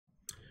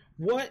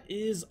What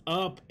is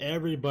up,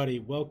 everybody?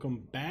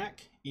 Welcome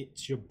back.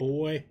 It's your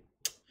boy,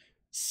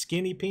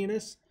 Skinny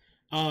Penis.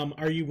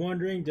 Are you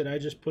wondering, did I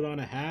just put on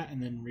a hat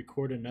and then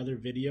record another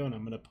video and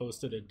I'm going to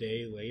post it a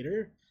day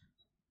later?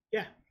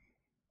 Yeah,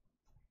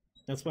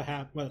 that's what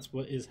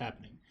is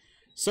happening.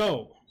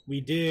 So,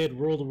 we did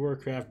World of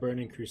Warcraft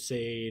Burning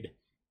Crusade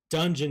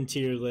dungeon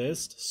tier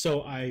list,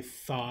 so I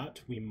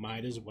thought we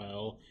might as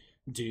well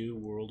do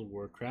World of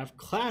Warcraft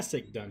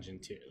Classic dungeon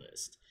tier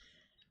list.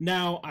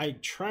 Now, I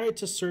tried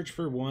to search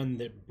for one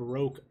that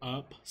broke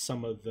up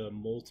some of the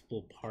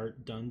multiple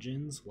part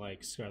dungeons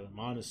like Scarlet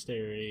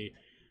Monastery,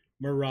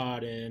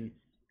 Maraudon.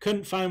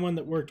 Couldn't find one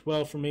that worked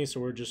well for me, so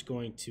we're just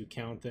going to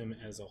count them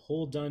as a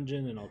whole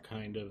dungeon, and I'll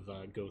kind of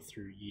go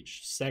through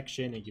each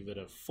section and give it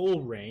a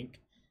full rank.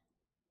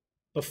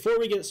 Before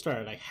we get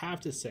started, I have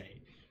to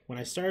say, when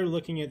I started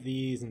looking at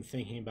these and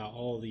thinking about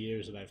all the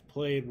years that I've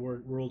played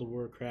World of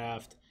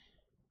Warcraft,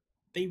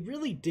 they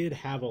really did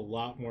have a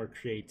lot more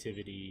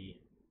creativity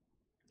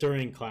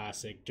during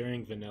Classic,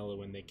 during Vanilla,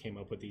 when they came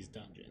up with these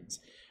dungeons.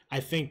 I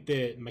think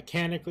that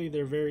mechanically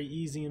they're very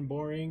easy and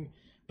boring,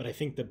 but I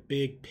think the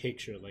big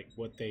picture, like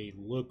what they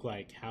look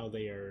like, how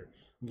they are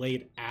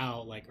laid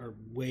out, like are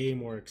way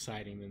more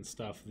exciting than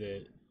stuff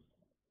that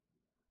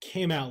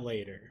came out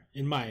later,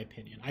 in my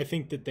opinion. I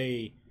think that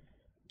they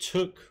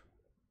took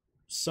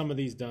some of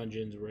these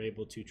dungeons, were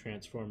able to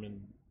transform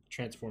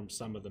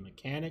some of the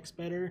mechanics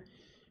better,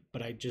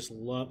 but I just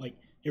love, like,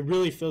 it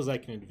really feels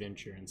like an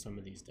adventure in some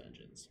of these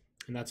dungeons.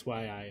 And that's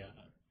why I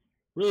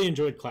really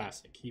enjoyed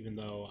Classic, even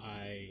though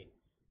I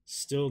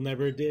still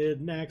never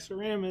did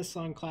Naxxramas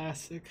on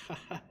Classic.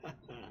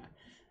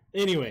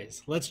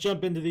 Anyways, let's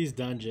jump into these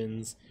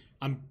dungeons.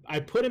 I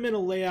put them in a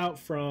layout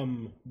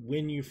from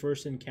when you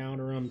first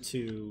encounter them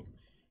to...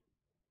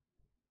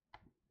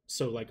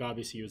 So, like,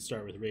 obviously you would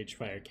start with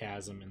Ragefire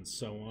Chasm and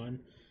so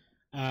on.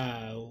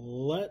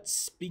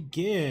 Let's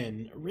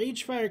begin.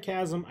 Ragefire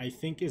Chasm, I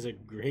think, is a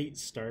great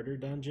starter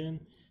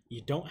dungeon. You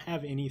don't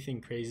have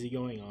anything crazy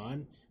going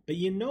on, but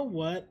you know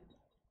what?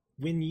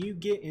 When you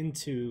get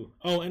into...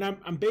 Oh, and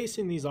I'm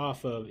basing these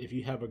off of if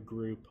you have a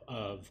group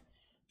of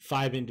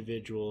 5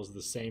 individuals,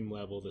 the same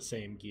level, the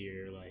same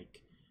gear,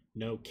 like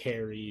no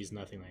carries,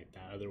 nothing like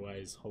that.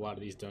 Otherwise, a lot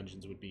of these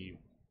dungeons would be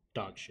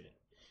dog shit.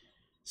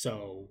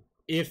 So,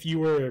 if you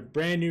were a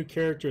brand new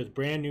character with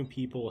brand new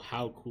people,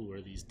 how cool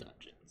are these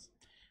dungeons?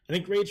 I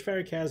think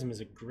Ragefire Chasm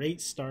is a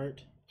great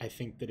start. I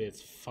think that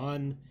it's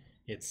fun.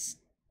 It's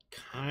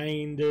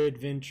kind of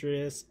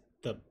adventurous.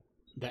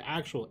 The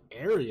actual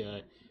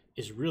area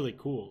is really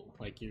cool.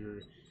 Like,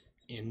 you're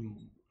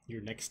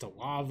next to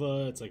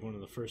lava. It's like one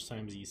of the first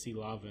times you see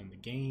lava in the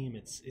game.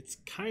 It's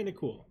kind of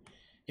cool.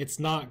 It's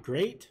not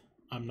great.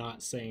 I'm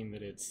not saying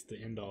that it's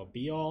the end all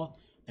be all,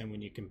 and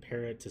when you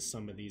compare it to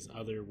some of these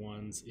other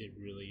ones, it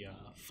really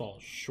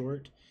falls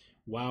short.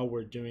 While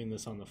we're doing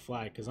this on the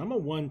fly, because I'm a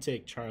one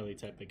take Charlie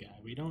type of guy,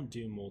 we don't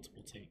do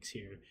multiple takes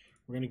here.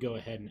 We're going to go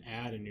ahead and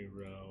add a new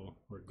row.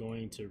 We're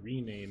going to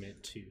rename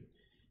it to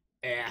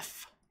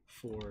F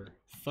for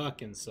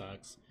fucking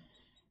sucks.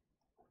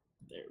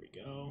 There we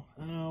go.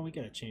 Oh, we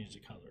got to change the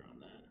color on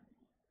that.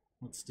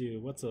 Let's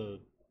do,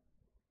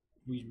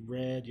 we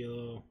red,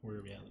 yellow, where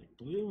are we at, like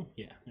blue?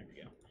 Yeah, there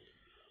we go.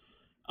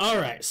 All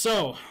right,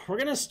 so we're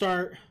going to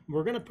start,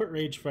 we're going to put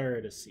Ragefire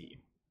at a C.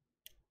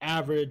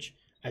 Average,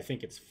 I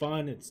think it's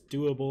fun, it's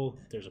doable,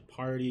 there's a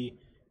party,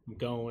 I'm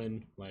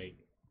going, like,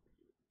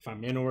 if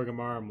I'm in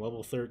Orgrimmar, I'm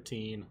level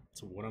 13.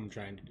 That's what I'm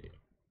trying to do.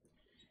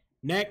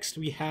 Next,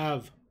 we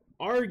have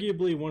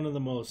arguably one of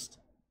the most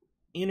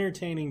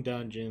entertaining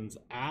dungeons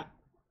at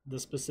the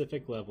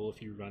specific level,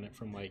 if you run it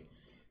from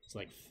it's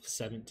like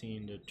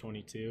 17 to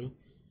 22.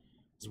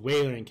 It's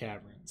Wailing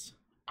Caverns.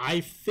 I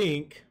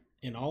think,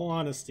 in all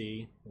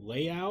honesty,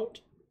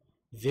 layout,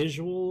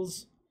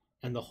 visuals,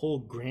 and the whole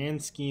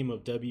grand scheme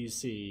of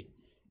WC,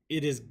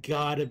 it has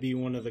got to be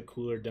one of the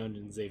cooler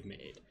dungeons they've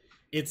made.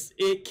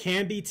 It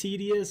can be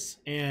tedious,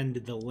 and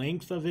the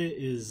length of it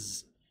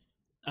is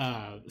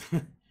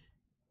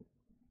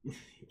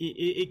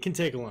it can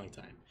take a long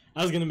time.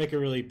 I was gonna make a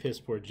really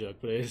piss poor joke,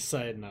 but I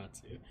decided not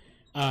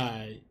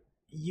to.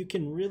 You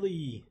can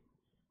really,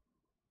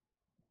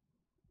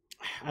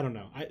 I don't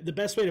know. The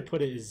best way to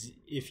put it is,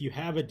 if you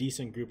have a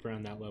decent group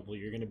around that level,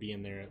 you're gonna be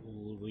in there at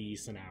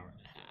least an hour and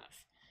a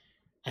half.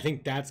 I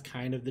think that's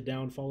kind of the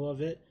downfall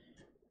of it.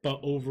 But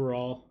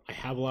overall, I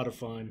have a lot of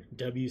fun.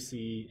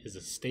 WC is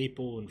a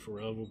staple and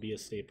forever will be a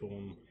staple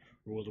in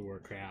World of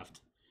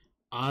Warcraft.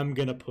 I'm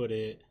going to put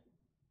it...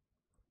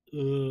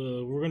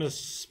 we're going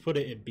to put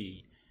it at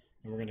B.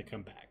 And we're going to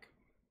come back.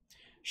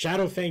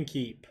 Shadowfang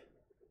Keep.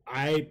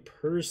 I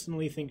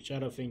personally think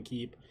Shadowfang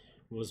Keep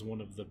was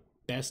one of the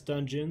best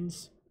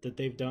dungeons that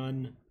they've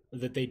done,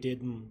 that they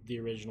did in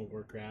the original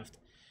Warcraft.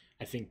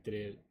 I think that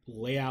it,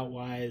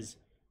 layout-wise,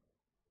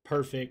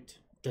 perfect.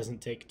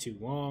 Doesn't take too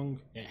long.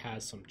 It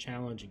has some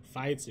challenging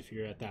fights if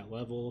you're at that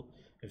level.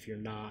 If you're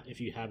not, if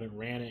you haven't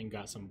ran it and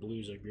got some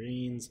blues or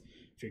greens,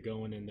 if you're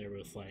going in there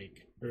with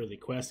like early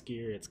quest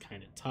gear, it's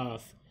kind of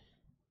tough.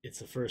 It's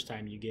the first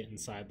time you get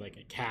inside like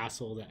a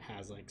castle that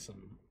has like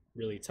some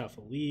really tough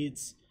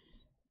elites.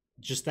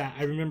 Just that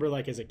I remember,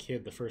 like, as a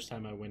kid, the first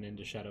time I went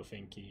into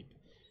Shadowfang Keep,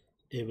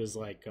 it was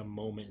like a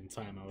moment in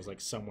time. I was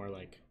like somewhere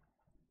like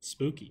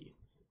spooky.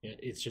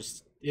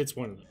 It's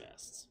one of the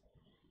best.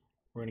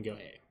 We're gonna go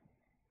A.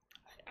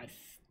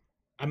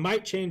 I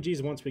might change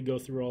these once we go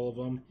through all of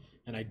them,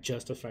 and I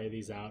justify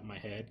these out in my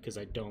head because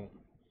I don't,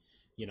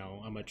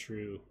 I'm a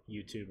true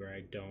YouTuber.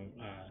 I don't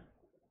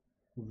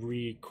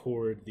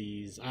record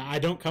these. I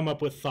don't come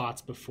up with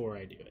thoughts before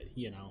I do it.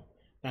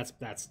 That's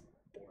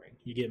boring.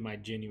 You get my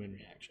genuine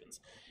reactions.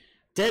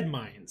 Dead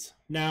Mines.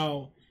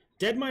 Now,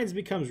 Dead Mines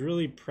becomes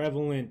really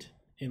prevalent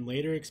in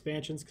later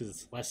expansions because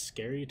it's less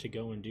scary to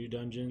go and do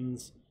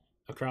dungeons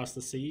across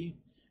the sea.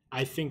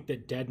 I think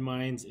that Dead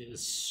Mines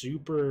is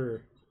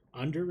super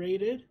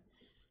underrated.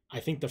 I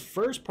think the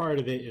first part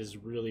of it is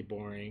really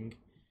boring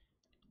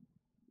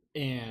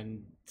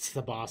and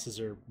the bosses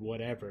are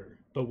whatever.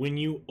 But when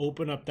you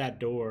open up that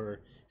door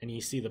and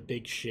you see the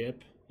big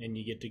ship and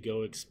you get to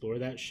go explore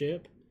that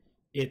ship,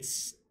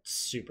 it's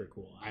super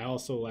cool. I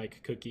also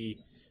like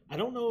Cookie. I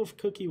don't know if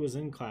Cookie was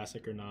in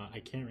Classic or not. I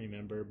can't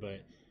remember,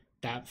 but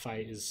that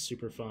fight is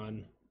super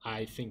fun.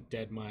 I think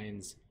Dead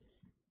Mines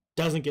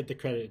doesn't get the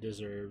credit it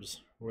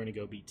deserves. We're going to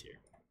go B tier.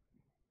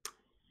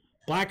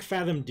 Black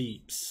Fathom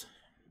Deeps.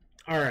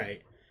 All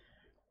right.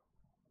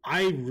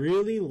 I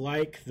really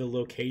like the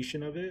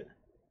location of it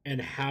and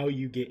how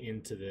you get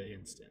into the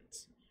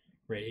instance.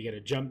 Right? You got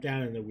to jump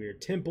down in the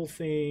weird temple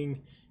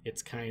thing.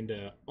 It's kind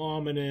of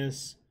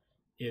ominous.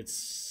 You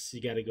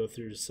got to go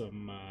through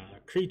some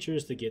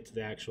creatures to get to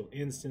the actual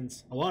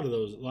instance. A lot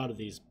of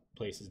these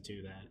places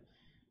do that.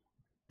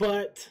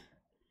 But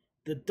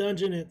the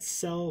dungeon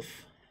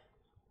itself,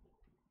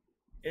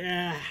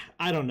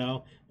 I don't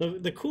know.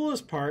 The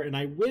coolest part, and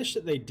I wish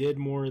that they did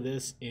more of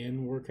this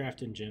in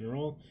Warcraft in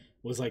general,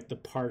 was like the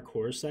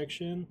parkour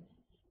section.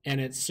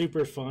 And it's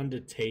super fun to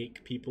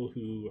take people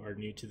who are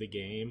new to the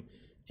game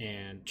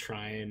and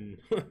try and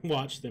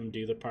watch them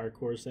do the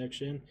parkour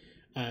section.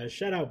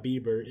 Shout out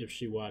Bieber if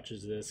she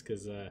watches this,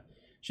 because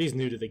she's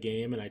new to the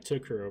game, and I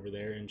took her over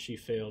there, and she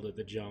failed at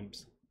the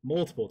jumps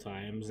multiple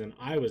times, and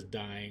I was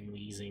dying,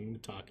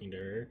 wheezing, talking to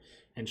her,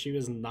 and she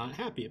was not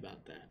happy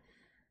about that.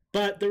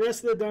 But the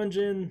rest of the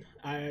dungeon,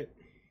 I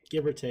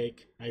give or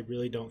take, I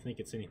really don't think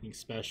it's anything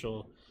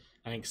special.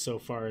 I think so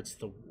far it's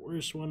the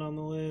worst one on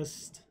the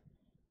list.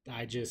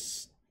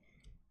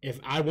 If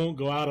I won't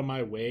go out of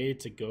my way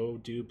to go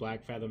do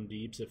Black Fathom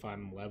Deeps if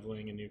I'm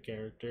leveling a new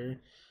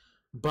character,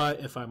 but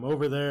if I'm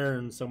over there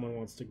and someone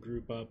wants to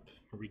group up,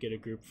 or we get a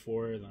group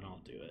for it, then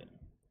I'll do it.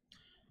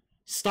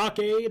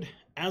 Stockade,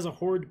 as a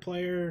Horde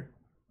player,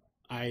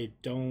 I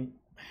don't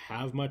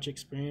have much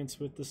experience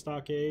with the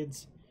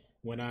Stockades.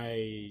 When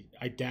I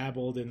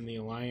dabbled in the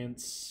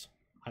Alliance,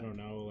 I don't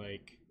know,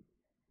 like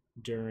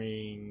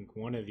during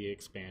one of the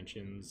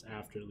expansions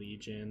after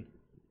Legion.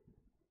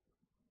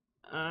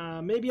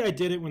 Maybe I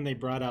did it when they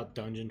brought out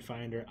Dungeon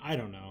Finder. I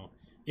don't know.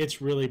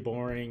 It's really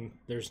boring.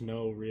 There's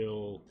no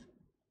real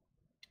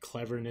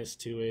cleverness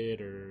to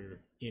it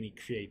or any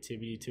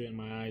creativity to it in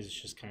my eyes.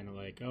 It's just kind of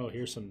like, oh,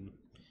 here's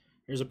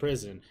a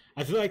prison.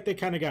 I feel like they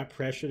kind of got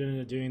pressured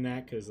into doing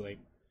that because, like,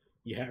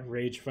 you have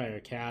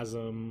Ragefire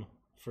Chasm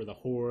for the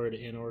Horde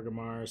in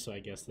Orgrimmar, so I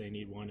guess they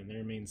need one in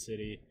their main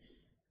city.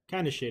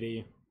 Kind of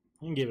shitty.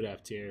 I'm gonna give it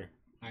F tier.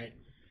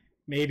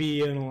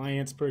 Maybe an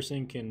Alliance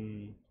person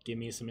can give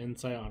me some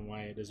insight on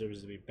why it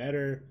deserves to be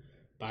better,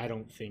 but I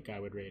don't think I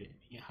would rate it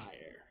any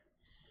higher.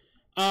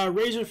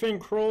 Razorfang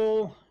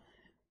Kroll,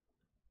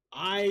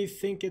 I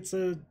think it's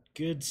a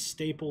good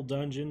staple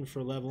dungeon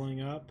for leveling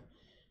up.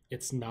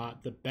 It's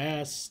not the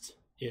best.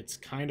 It's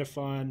kind of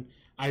fun.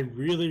 I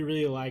really,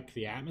 really like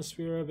the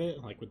atmosphere of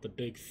it, like with the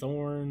big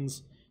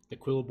thorns. The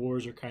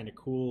Quillboars are kind of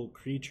cool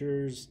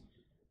creatures.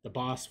 The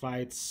boss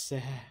fights,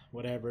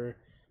 whatever.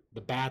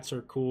 The bats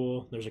are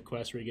cool. There's a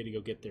quest where you get to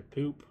go get their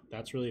poop.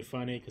 That's really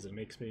funny because it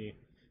makes me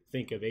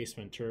think of Ace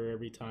Ventura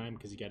every time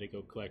because you got to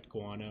go collect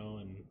guano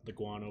and the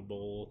guano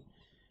bowl.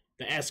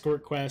 The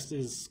escort quest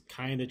is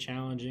kind of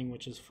challenging,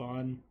 which is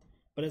fun.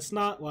 But it's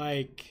not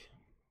like,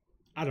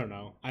 I don't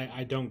know.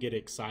 I don't get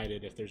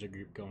excited if there's a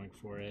group going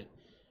for it.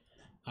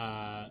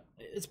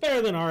 It's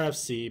better than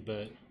RFC,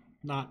 but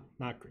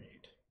not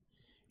great.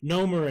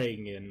 No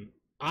Moragan.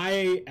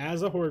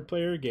 As a Horde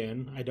player,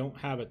 again, I don't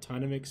have a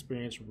ton of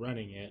experience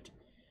running it,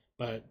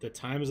 but the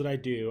times that I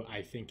do,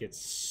 I think it's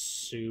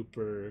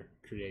super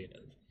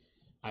creative.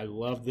 I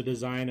love the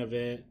design of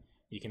it.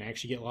 You can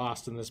actually get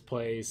lost in this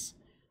place.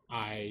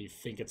 I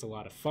think it's a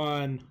lot of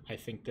fun. I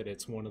think that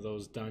it's one of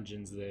those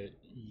dungeons that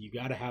you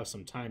got to have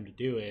some time to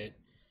do it,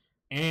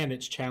 and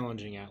it's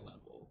challenging at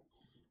level.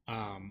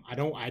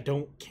 I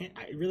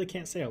really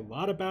can't say a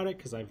lot about it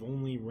because I've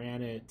only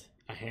ran it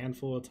a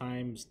handful of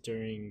times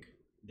during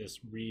this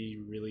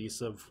re-release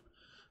of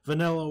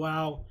Vanilla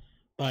WoW,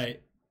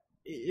 but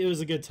it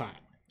was a good time.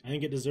 I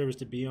think it deserves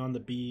to be on the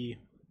B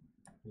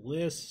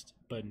list,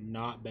 but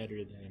not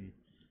better than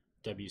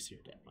WC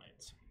or Dead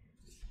Mines.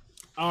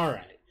 All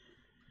right.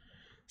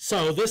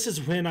 So this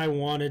is when I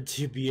wanted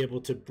to be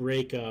able to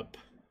break up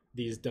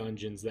these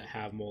dungeons that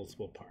have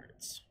multiple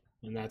parts,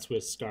 and that's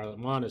with Scarlet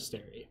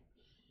Monastery.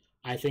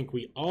 I think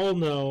we all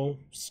know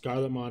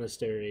Scarlet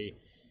Monastery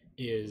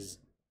is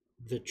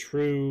the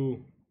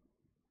true,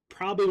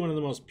 probably one of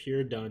the most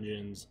pure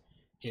dungeons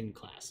in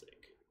Classic.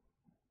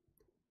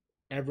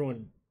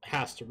 Everyone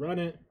has to run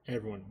it,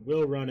 everyone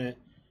will run it,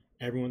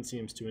 everyone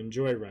seems to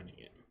enjoy running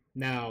it.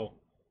 Now,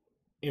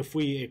 if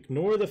we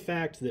ignore the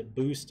fact that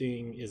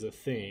boosting is a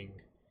thing,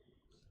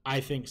 I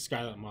think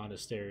Scarlet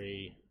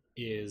Monastery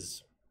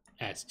is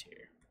S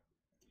tier.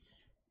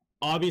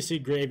 Obviously,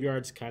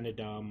 Graveyard's kind of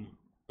dumb,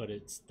 but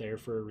it's there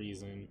for a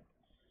reason.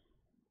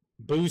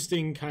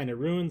 Boosting kind of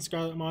ruined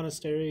Scarlet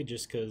Monastery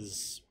just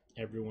because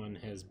everyone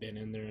has been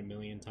in there a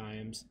million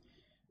times.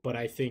 But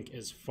I think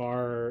as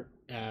far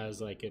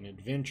as like an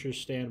adventure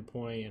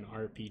standpoint, an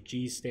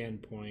RPG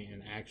standpoint,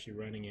 and actually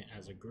running it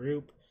as a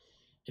group,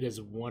 it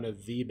is one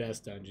of the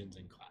best dungeons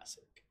in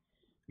Classic.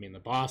 I mean, the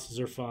bosses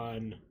are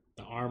fun.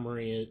 The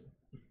armory,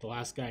 the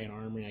last guy in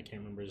armory, I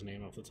can't remember his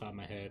name off the top of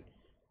my head.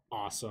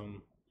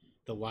 Awesome.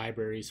 The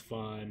library's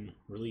fun.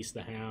 Release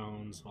the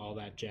Hounds, all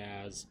that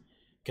jazz.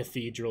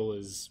 Cathedral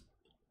is,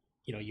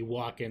 you know, you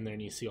walk in there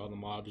and you see all the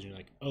mobs and you're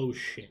like, oh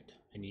shit.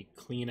 And you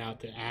clean out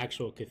the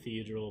actual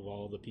cathedral of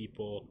all the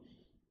people.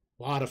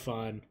 A lot of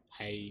fun.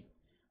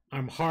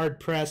 I'm hard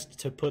pressed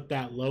to put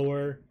that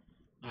lower.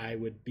 I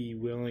would be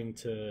willing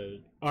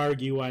to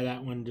argue why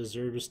that one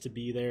deserves to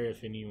be there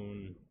if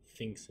anyone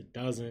thinks it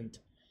doesn't.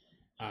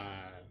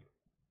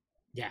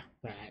 Yeah,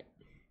 that.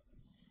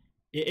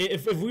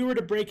 If we were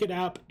to break it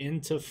up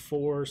into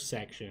 4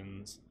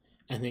 sections,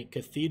 I think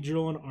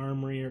Cathedral and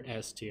Armory are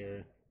S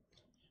tier.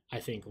 I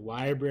think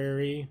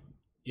Library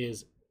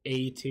is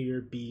A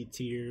tier, B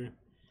tier,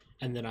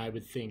 and then I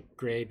would think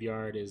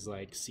Graveyard is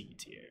like C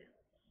tier.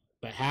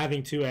 But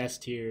having 2 S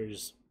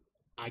tiers,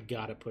 I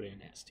gotta put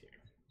in S tier.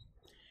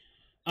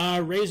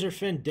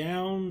 Razorfin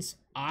Downs,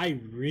 I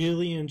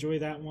really enjoy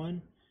that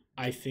one.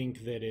 I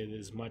think that it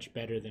is much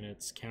better than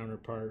its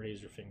counterpart,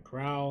 Razorfin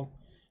Crowl.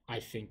 I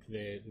think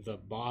that the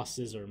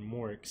bosses are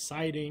more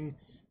exciting.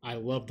 I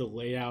love the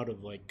layout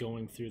of like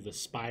going through the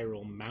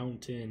spiral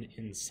mountain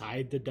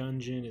inside the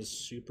dungeon is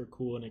super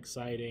cool and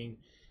exciting.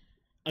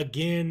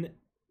 Again,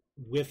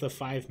 with a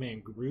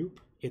 5-man group,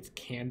 it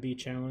can be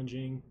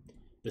challenging.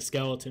 The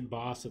skeleton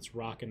boss that's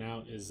rocking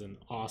out is an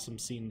awesome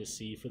scene to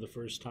see for the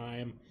first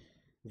time.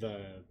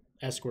 The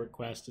escort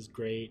quest is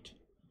great.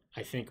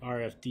 I think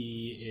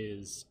RFD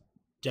is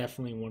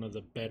definitely one of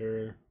the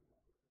better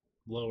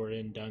lower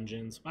end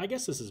dungeons. I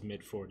guess this is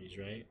mid 40s,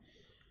 right?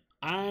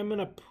 I'm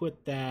gonna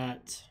put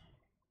that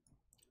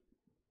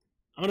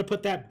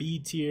B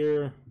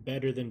tier,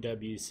 better than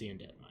WC and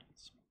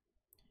Deadmines.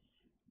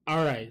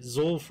 All right,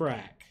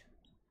 Zulfrak.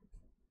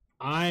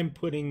 I'm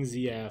putting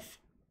ZF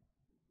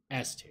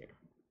S tier.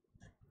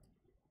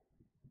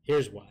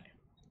 Here's why.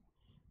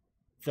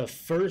 The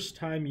first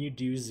time you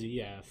do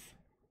ZF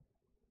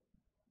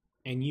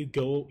and you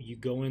go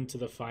into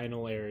the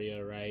final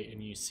area, right,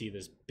 and you see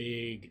this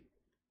big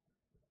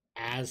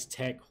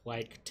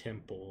Aztec-like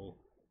temple,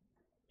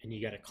 and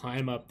you got to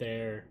climb up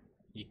there,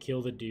 you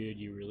kill the dude,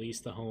 you release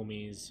the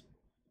homies,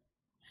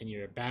 and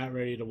you're about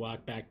ready to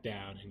walk back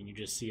down, and you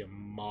just see a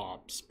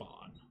mob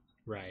spawn,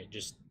 right?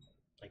 Just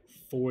like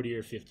 40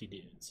 or 50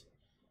 dudes.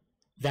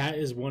 That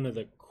is one of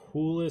the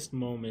coolest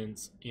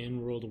moments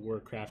in World of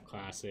Warcraft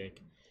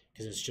Classic,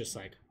 because it's just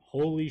like,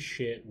 holy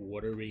shit,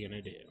 what are we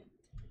gonna do?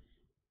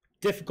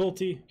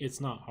 Difficulty,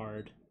 it's not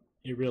hard.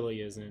 It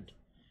really isn't.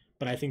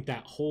 But I think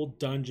that whole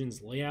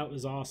dungeon's layout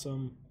is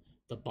awesome.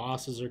 The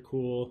bosses are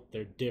cool.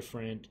 They're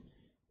different.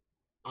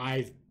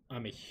 I'm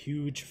a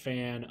huge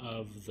fan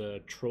of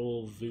the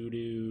troll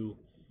voodoo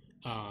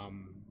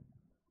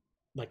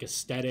like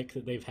aesthetic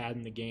that they've had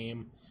in the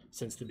game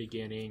since the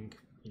beginning.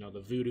 You know, the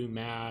voodoo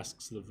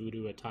masks, the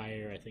voodoo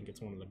attire, I think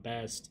it's one of the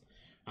best.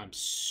 I'm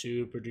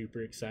super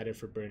duper excited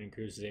for Burning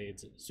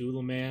Crusades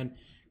Zuluman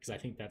because I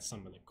think that's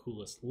some of the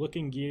coolest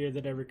looking gear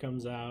that ever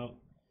comes out.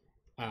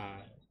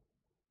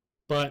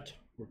 But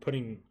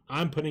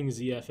I'm putting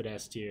ZF at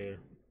S tier.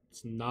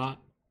 It's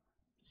not,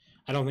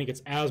 I don't think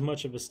it's as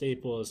much of a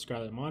staple as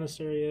Scarlet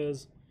Monastery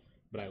is,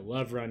 but I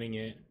love running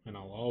it, and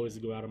I'll always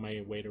go out of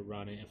my way to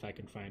run it if I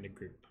can find a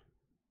group.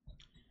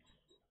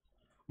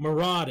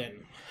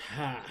 Maraudon.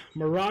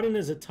 Maraudon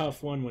is a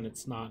tough one when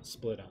it's not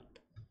split up.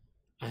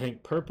 I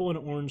think purple and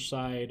orange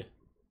side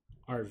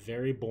are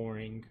very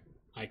boring.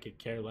 I could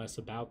care less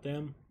about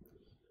them,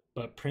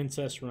 but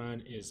Princess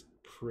Run is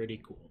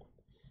pretty cool.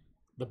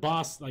 The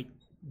boss, like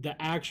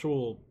the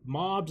actual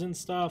mobs and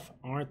stuff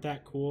aren't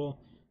that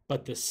cool,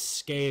 but the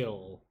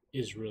scale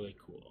is really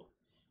cool.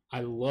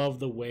 I love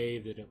the way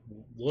that it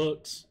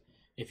looks.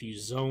 If you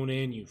zone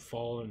in, you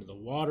fall into the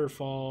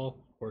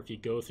waterfall, or if you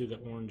go through the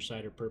orange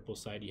side or purple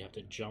side, you have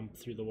to jump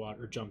through the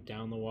water, or jump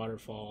down the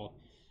waterfall.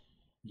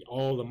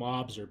 All the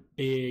mobs are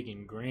big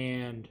and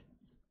grand.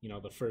 You know,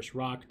 the first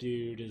rock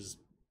dude is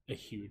a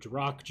huge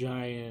rock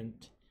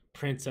giant.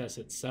 Princess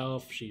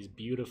itself, she's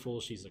beautiful.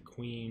 She's a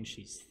queen.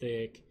 She's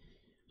thick.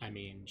 I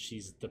mean,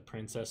 she's the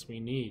princess we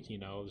need. You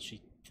know,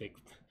 she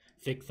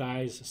thick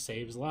thighs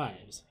saves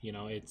lives. You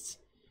know, it's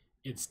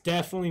It's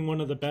definitely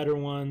one of the better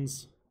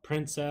ones,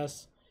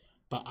 Princess,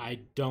 but I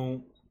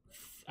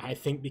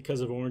think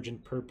because of Orange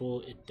and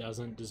Purple, it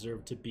doesn't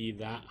deserve to be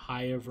that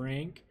high of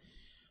rank.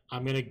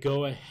 I'm going to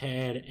go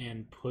ahead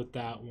and put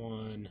that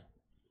one.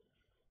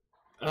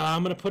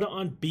 I'm going to put it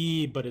on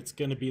B, but it's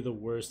going to be the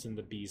worst in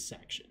the B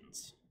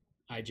sections.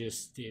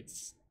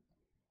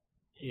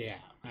 Yeah,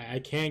 I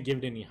can't give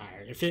it any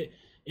higher.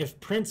 If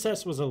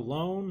Princess was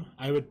alone,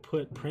 I would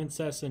put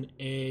Princess in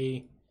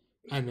A,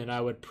 and then I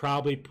would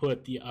probably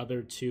put the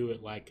other two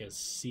at like a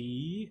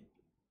C,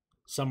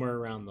 somewhere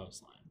around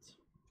those lines.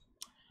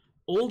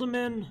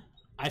 Uldaman,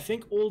 I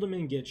think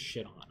Uldaman gets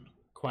shit on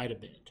quite a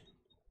bit.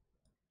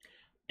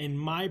 In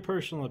my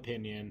personal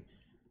opinion,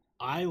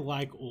 I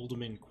like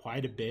Uldaman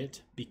quite a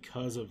bit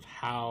because of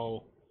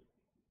how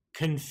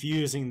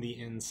confusing the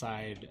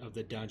inside of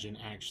the dungeon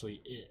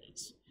actually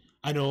is.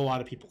 I know a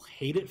lot of people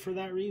hate it for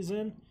that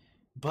reason,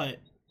 but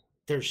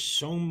there's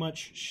so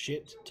much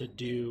shit to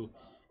do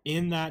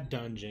in that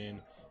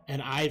dungeon,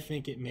 and I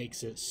think it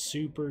makes it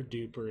super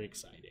duper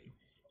exciting.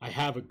 I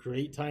have a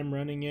great time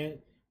running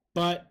it,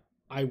 but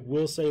I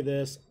will say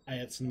this,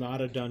 it's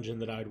not a dungeon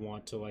that I'd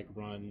want to like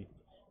run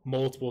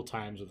multiple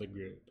times with a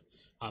group.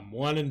 I'm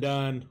one and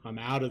done. I'm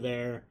out of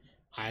there.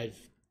 I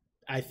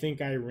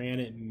think I ran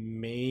it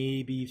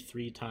maybe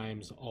 3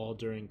 times all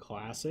during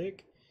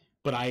Classic,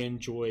 but I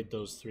enjoyed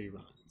those 3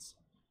 runs.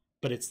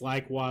 But it's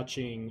like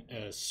watching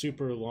a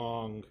super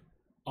long,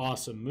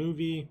 awesome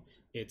movie.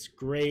 It's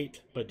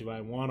great, but do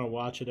I want to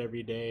watch it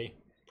every day?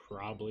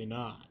 Probably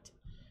not.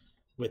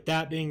 With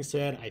that being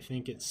said, I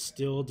think it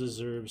still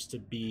deserves to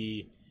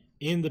be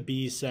in the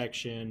B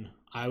section.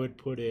 I would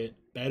put it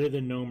better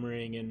than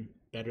Gnomeringen,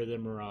 better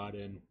than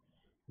Maraudin.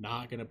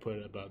 Not going to put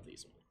it above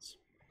these ones.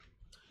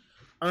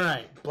 All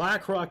right,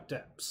 Blackrock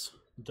Depths.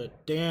 The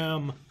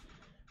damn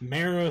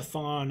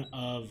marathon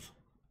of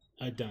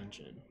a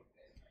dungeon.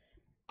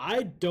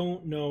 I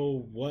don't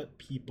know what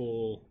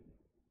people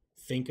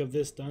think of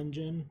this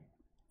dungeon,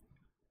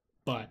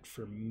 but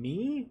for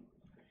me,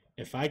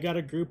 if I got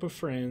a group of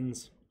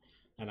friends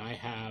and I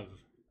have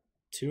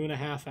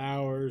 2.5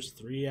 hours,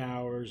 3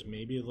 hours,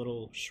 maybe a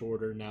little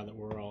shorter now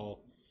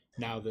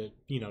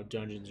that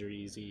dungeons are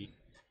easy,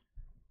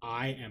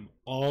 I am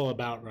all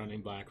about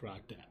running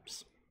Blackrock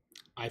Depths.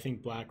 I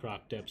think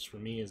Blackrock Depths for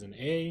me is an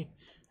A.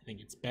 I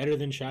think it's better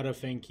than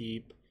Shadowfang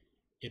Keep.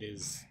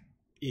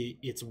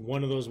 It's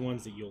one of those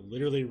ones that you'll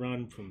literally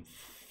run from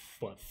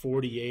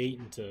 48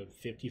 into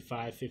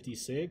 55,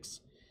 56.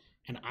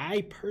 And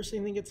I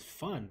personally think it's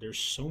fun. There's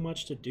so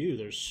much to do.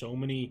 There's so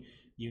many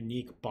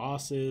unique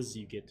bosses.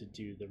 You get to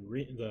do the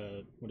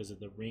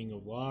Ring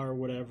of Law or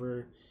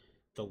whatever.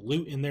 The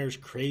loot in there is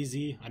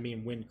crazy. I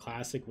mean, when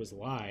Classic was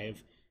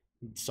live,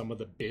 some of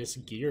the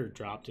best gear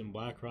dropped in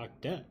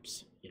Blackrock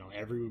Depths.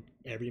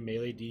 Every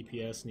melee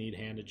DPS need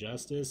Hand of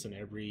Justice, and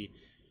every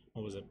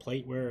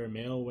plate wearer or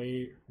mail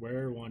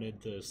wearer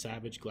wanted the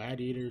Savage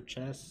Gladiator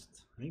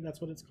chest. I think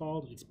that's what it's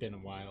called. It's been a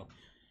while.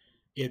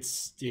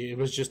 It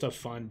was just a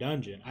fun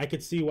dungeon. I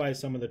could see why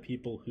some of the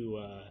people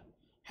who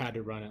had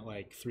to run it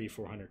like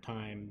 300-400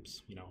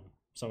 times,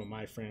 some of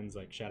my friends,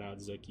 like shout out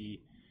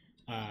Zuki,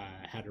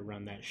 had to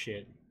run that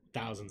shit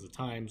thousands of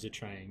times to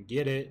try and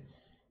get it.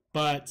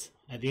 But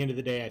at the end of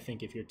the day, I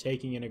think if you're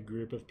taking in a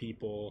group of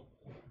people,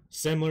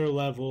 similar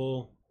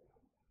level,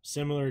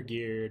 similar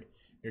geared,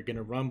 you're going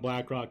to run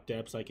Blackrock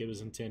Depths like it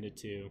was intended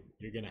to,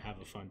 you're going to have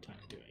a fun time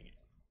doing it.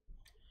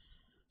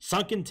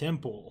 Sunken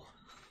Temple.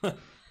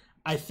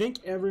 I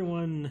think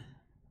everyone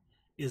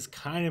is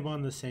kind of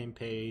on the same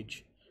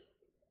page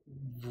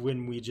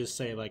when we just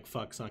say, like,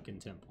 fuck Sunken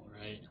Temple,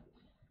 right?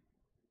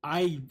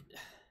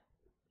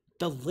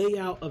 The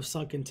layout of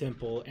Sunken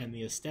Temple and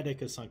the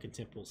aesthetic of Sunken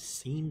Temple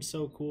seems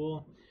so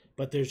cool,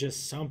 but there's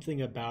just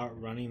something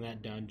about running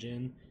that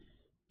dungeon,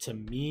 to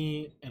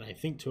me, and I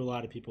think to a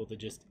lot of people, that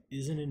just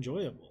isn't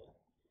enjoyable.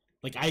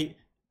 Like,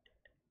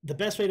 the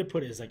best way to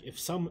put it is, like,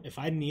 if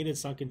I needed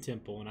Sunken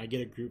Temple and I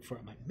get a group for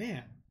it, I'm like,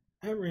 man,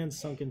 I haven't ran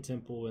Sunken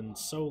Temple in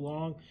so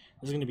long.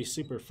 This is going to be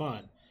super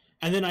fun.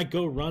 And then I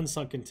go run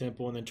Sunken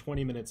Temple, and then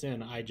 20 minutes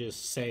in, I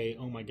just say,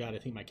 oh my god, I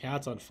think my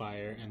cat's on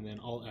fire, and then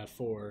Alt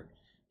F4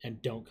 and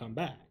don't come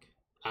back.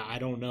 I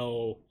don't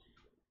know.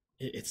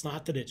 It's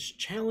not that it's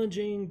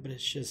challenging, but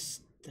it's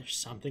just, there's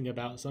something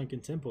about Sunken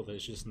Temple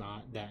that's just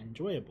not that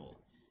enjoyable.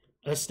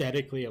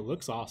 Aesthetically, it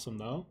looks awesome,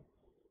 though.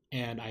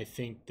 And I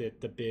think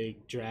that the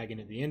big dragon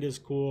at the end is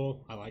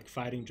cool. I like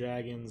fighting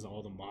dragons.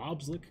 All the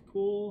mobs look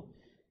cool.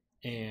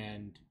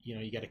 And,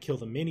 you got to kill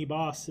the mini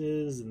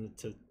bosses and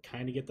to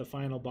kind of get the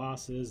final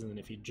bosses. And then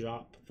if you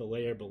drop the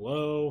layer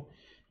below,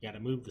 you got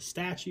to move the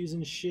statues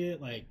and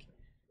shit. Like,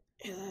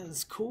 yeah,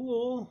 that's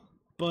cool.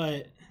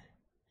 But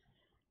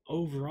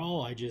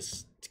overall, I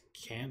just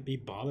can't be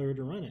bothered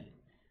to run it.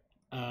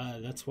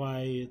 That's why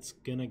it's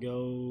going to go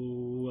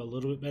a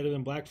little bit better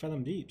than Black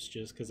Fathom Deeps,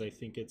 just because I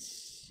think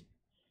it's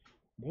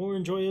more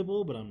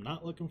enjoyable, but I'm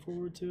not looking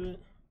forward to it.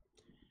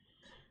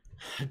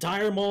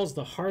 Dire Maul's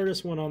the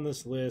hardest one on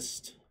this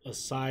list,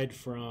 aside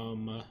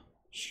from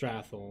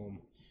Stratholme,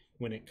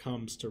 when it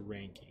comes to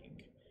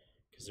ranking.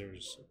 Because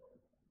there's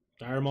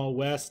Dire Maul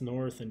West,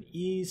 North, and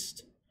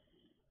East,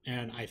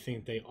 and I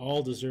think they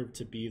all deserve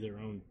to be their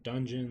own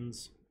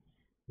dungeons.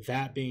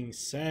 That being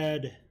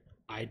said,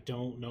 I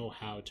don't know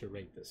how to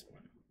rate this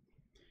one.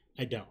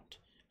 I don't.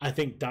 I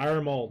think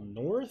Dire Maul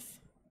North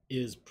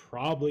is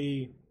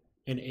probably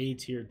an A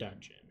tier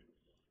dungeon,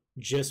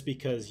 just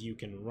because you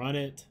can run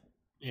it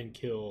and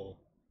kill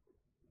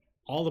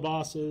all the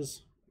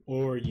bosses,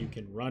 or you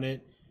can run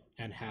it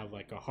and have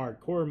like a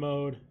hardcore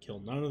mode, kill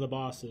none of the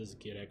bosses,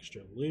 get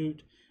extra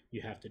loot.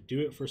 You have to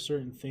do it for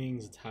certain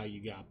things. It's how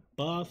you got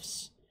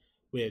buffs,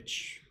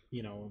 which,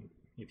 you know,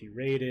 if you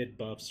rated,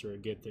 buffs are a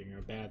good thing or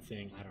a bad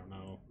thing. I don't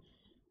know.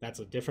 That's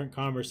a different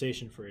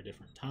conversation for a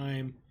different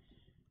time.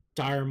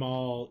 Dire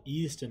Maul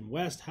East and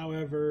West,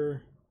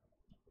 however,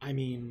 I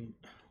mean,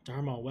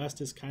 Dire Maul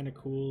West is kind of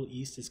cool.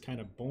 East is kind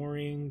of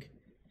boring.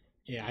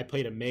 Yeah, I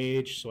played a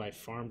mage, so I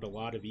farmed a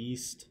lot of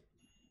East,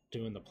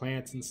 doing the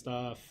plants and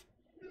stuff.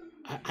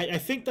 I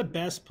think the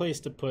best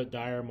place to put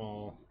Dire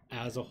Maul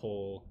as a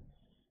whole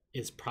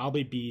is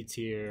probably B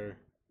tier,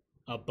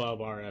 above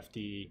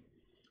RFD.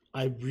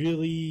 I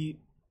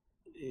really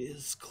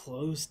is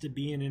close to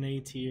being an A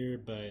tier,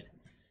 but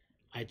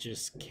I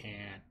just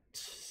can't.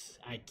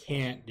 I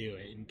can't do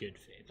it in good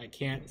faith. I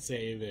can't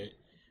say that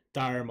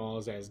Dire Maul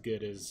is as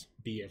good as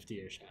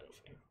BFD or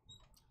Shadowfang.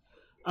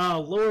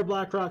 Lower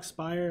Blackrock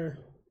Spire.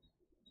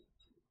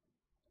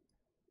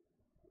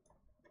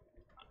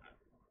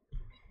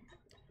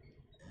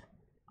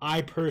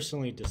 I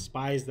personally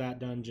despise that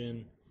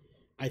dungeon.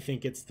 I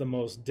think it's the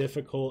most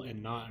difficult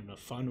and not in a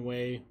fun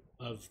way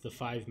of the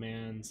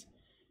 5-mans.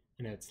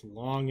 And it's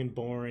long and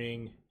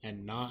boring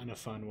and not in a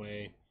fun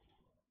way.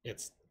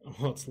 It's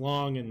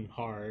long and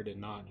hard and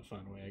not in a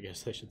fun way, I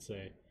guess I should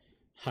say.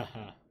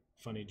 Haha,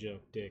 funny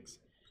joke, dicks.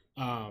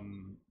 I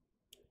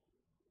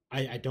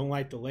don't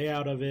like the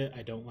layout of it.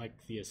 I don't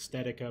like the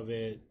aesthetic of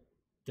it.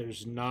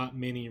 There's not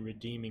many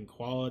redeeming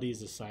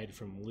qualities aside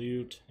from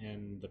loot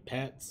and the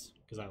pets,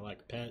 because I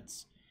like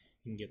pets.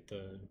 You can get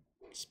the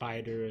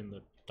spider and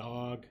the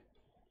dog.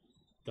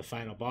 The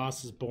final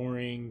boss is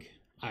boring.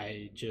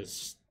 I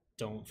just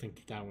don't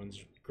think that one's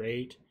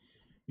great.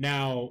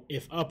 Now,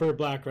 if Upper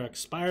Blackrock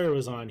Spire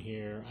was on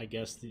here, I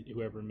guess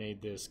whoever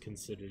made this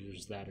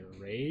considers that a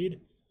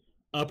raid.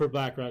 Upper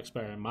Blackrock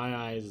Spire, in my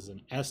eyes, is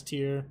an S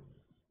tier.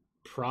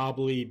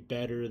 Probably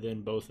better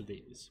than both of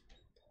these.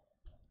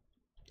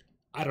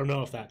 I don't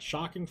know if that's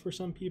shocking for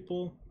some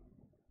people.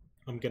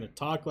 I'm going to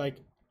talk like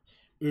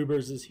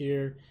Ubers is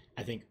here.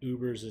 I think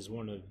Ubers is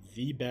one of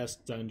the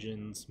best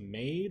dungeons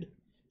made.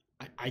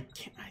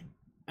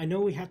 I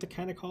know we have to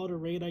kind of call it a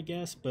raid, I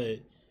guess,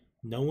 but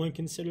no one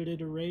considered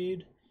it a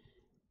raid.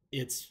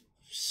 It's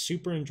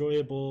super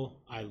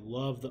enjoyable. I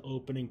love the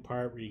opening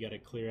part where you got to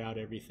clear out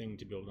everything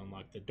to be able to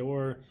unlock the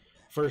door.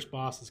 First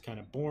boss is kind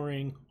of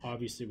boring.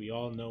 Obviously, we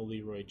all know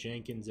Leroy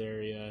Jenkins'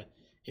 area.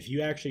 If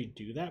you actually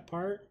do that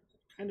part,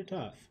 kind of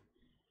tough.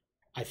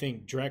 I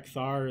think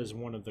Drekthar is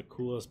one of the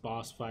coolest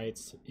boss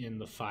fights in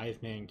the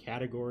 5-man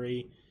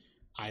category.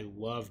 I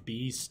love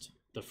Beast.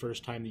 The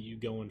first time that you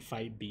go and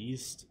fight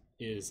Beast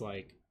is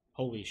like,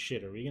 holy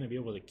shit, are we going to be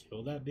able to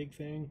kill that big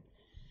thing?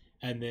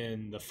 And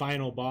then the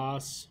final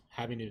boss,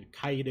 having to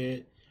kite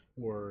it,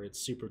 or it's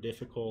super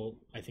difficult,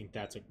 I think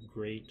that's a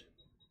great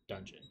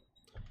dungeon.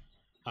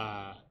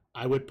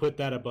 I would put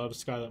that above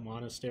Scarlet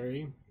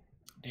Monastery,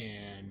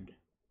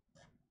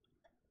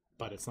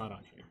 but it's not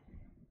on here.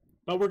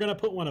 But we're going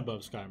to put one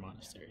above Scarlet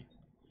Monastery,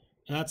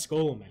 and that's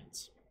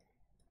Scholomance.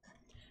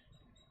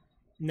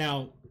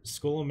 Now,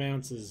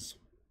 Scholomance is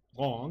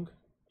long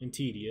and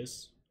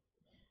tedious,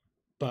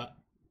 but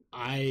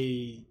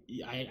I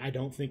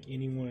don't think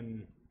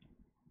anyone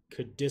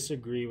could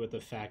disagree with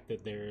the fact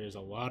that there is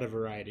a lot of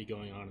variety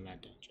going on in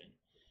that dungeon.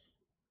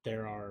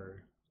 There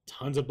are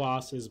tons of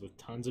bosses with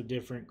tons of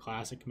different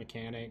classic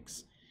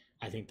mechanics.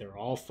 I think they're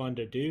all fun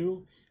to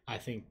do. I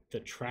think the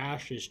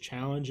trash is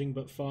challenging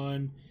but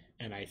fun,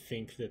 and I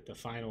think that the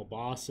final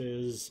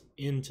bosses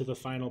into the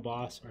final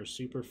boss are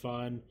super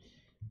fun.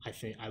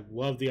 I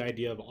love the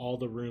idea of all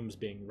the rooms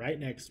being right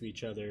next to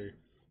each other.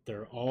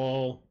 They're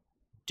all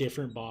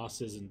different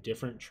bosses and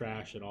different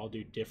trash that all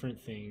do different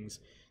things.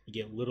 You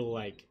get little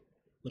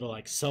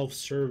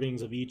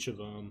self-servings of each of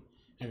them,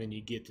 and then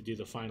you get to do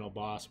the final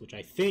boss, which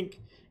I think,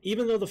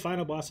 even though the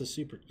final boss is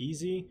super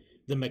easy,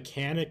 the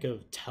mechanic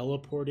of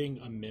teleporting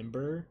a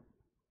member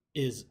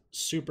is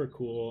super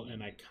cool,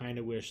 and I kind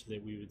of wish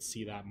that we would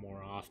see that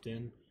more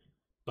often,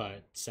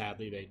 but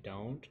sadly they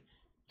don't.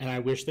 And I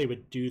wish they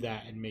would do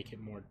that and make it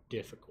more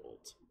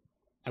difficult.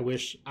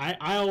 I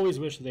always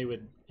wish they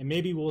would, and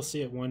maybe we'll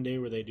see it one day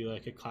where they do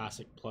like a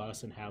classic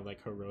plus and have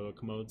like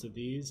heroic modes of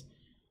these,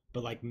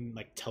 but like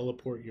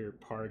teleport your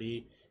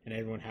party and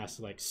everyone has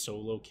to like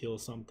solo kill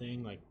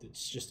something. Like,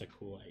 it's just a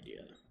cool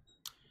idea.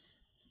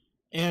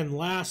 And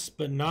last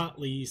but not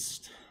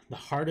least, the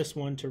hardest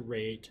one to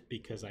rate,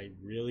 because I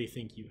really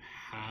think you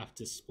have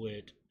to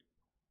split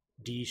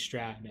D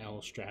strat and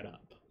L strat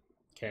up.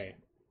 Okay,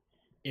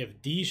 if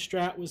D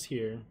strat was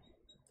here,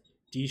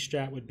 D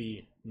strat would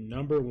be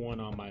number 1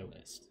 on my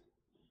list.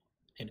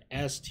 an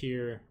S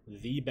tier,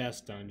 the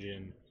best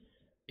dungeon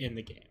in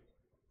the game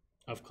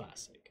of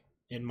Classic,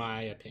 in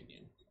my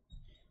opinion.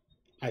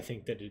 I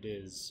think that it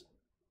is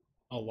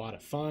a lot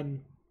of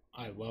fun.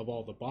 I love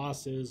all the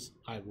bosses.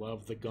 I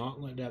love the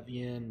gauntlet at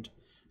the end.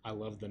 I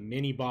love the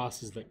mini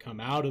bosses that come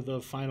out of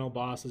the final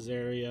bosses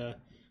area.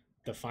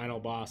 The final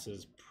boss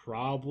is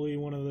probably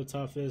one of the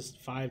toughest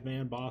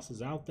 5-man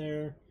bosses out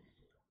there.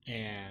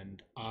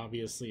 And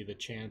obviously the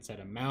chance at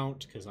a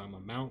mount, because I'm a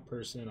mount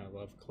person. I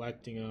love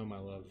collecting them. I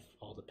love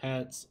all the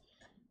pets.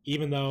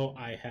 Even though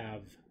I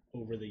have,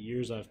 over the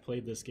years I've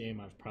played this game,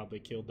 I've probably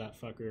killed that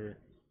fucker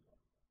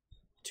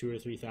 2,000 or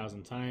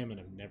 3,000 times and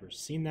I've never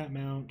seen that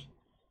mount.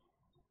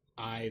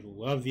 I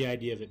love the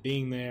idea of it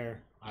being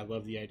there. I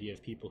love the idea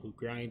of people who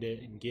grind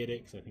it and get it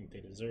because I think they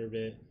deserve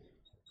it.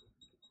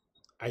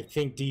 I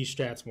think D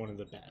Strat's one of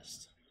the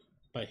best.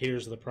 But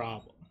here's the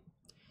problem.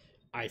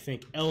 I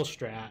think L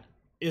Strat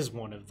is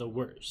one of the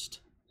worst.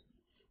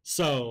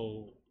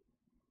 So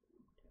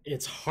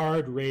it's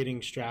hard rating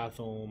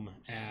Stratholme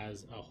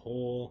as a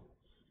whole.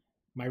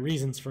 My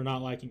reasons for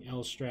not liking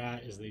L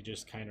Strat is they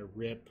just kind of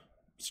rip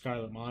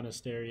Scarlet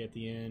Monastery at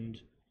the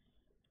end,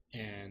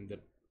 and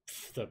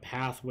the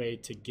pathway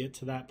to get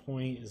to that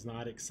point is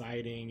not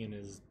exciting and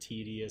is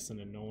tedious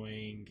and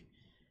annoying.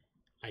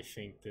 I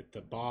think that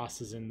the boss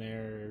is in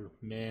there,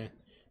 meh.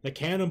 The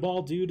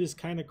cannonball dude is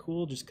kind of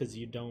cool just because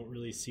you don't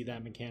really see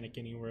that mechanic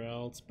anywhere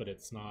else, but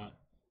it's not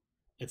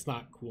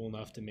cool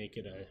enough to make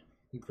it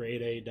a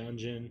grade A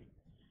dungeon.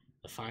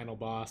 The final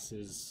boss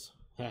is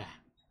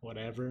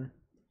whatever.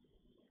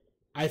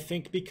 I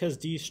think because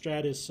D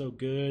Strat is so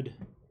good,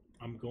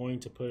 I'm going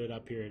to put it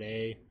up here at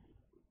A.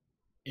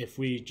 If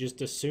we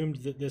just assumed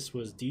that this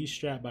was D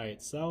Strat by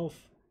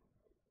itself,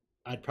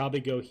 I'd probably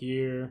go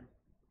here,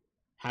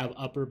 have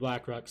Upper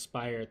Blackrock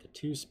Spire at the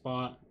 2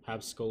 spot, have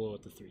Skolo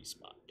at the 3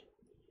 spot.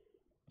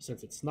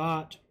 Since it's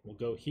not, we'll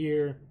go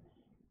here.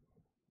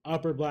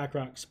 Upper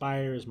Blackrock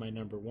Spire is my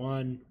number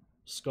 1,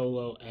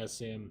 Skolo,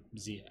 SM,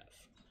 ZF.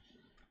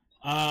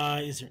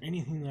 Is there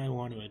anything that I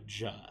want to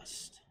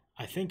adjust?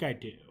 I think I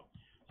do.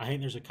 I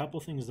think there's a couple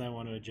things that I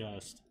want to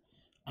adjust.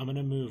 I'm going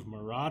to move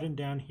Maraudon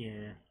down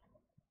here.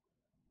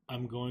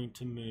 I'm going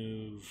to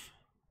move...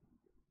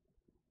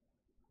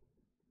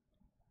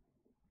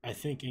 I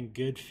think in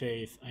good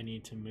faith I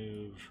need to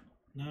move...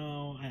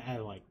 No, I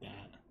like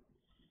that.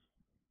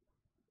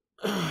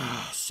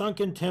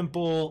 Sunken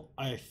Temple,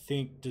 I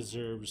think,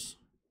 deserves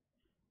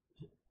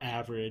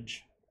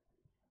average.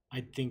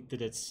 I think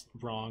that it's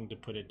wrong to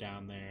put it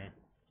down there.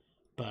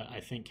 But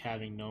I think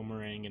having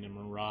Nomarang and a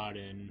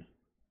Maraudon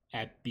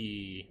at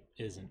B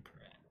isn't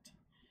correct.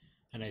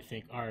 And I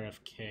think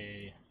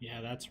RFK,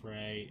 yeah, that's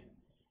right.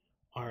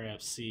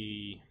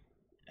 RFC,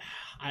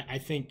 I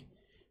think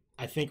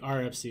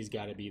RFC's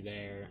got to be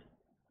there.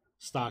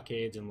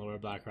 Stockades and Lower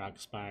Blackrock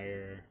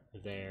Spire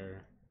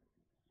there.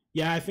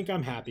 Yeah, I think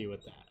I'm happy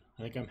with that.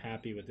 I think I'm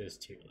happy with this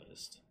tier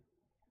list.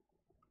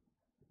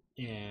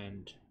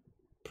 And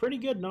pretty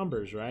good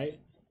numbers, right?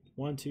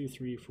 1, 2,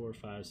 3, 4,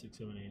 5, 6,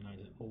 7, 8, 9,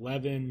 10,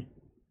 11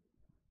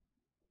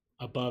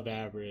 above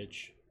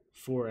average,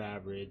 4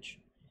 average,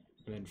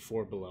 and then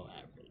 4 below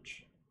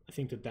average. I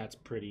think that that's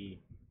pretty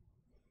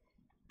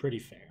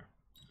fair.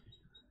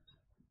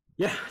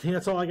 Yeah, I think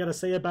that's all I got to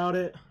say about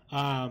it.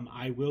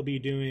 I will be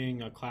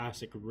doing a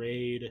classic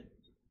raid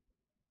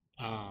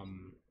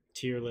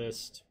tier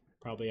list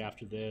probably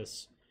after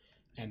this,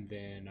 and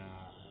then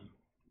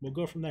we'll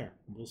go from there.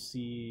 We'll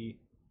see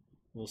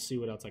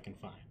what else I can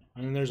find.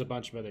 And then there's a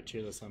bunch of other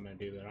tier lists I'm going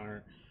to do that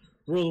aren't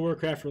World of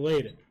Warcraft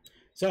related.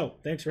 So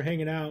thanks for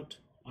hanging out.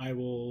 I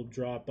will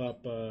drop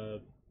up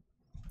the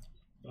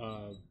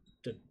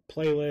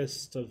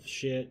playlist of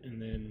shit,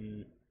 and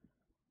then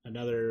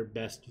another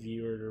best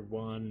viewer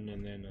one,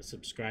 and then a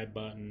subscribe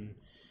button.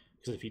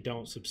 Because if you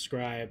don't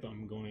subscribe,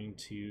 I'm going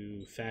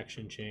to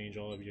faction change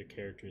all of your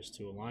characters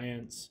to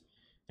Alliance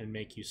and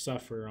make you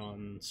suffer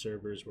on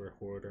servers where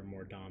Horde are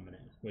more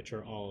dominant, which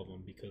are all of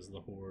them, because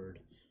the Horde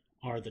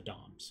are the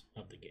doms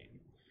of the game.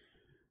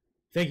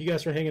 Thank you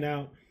guys for hanging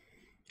out.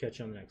 Catch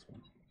you on the next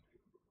one.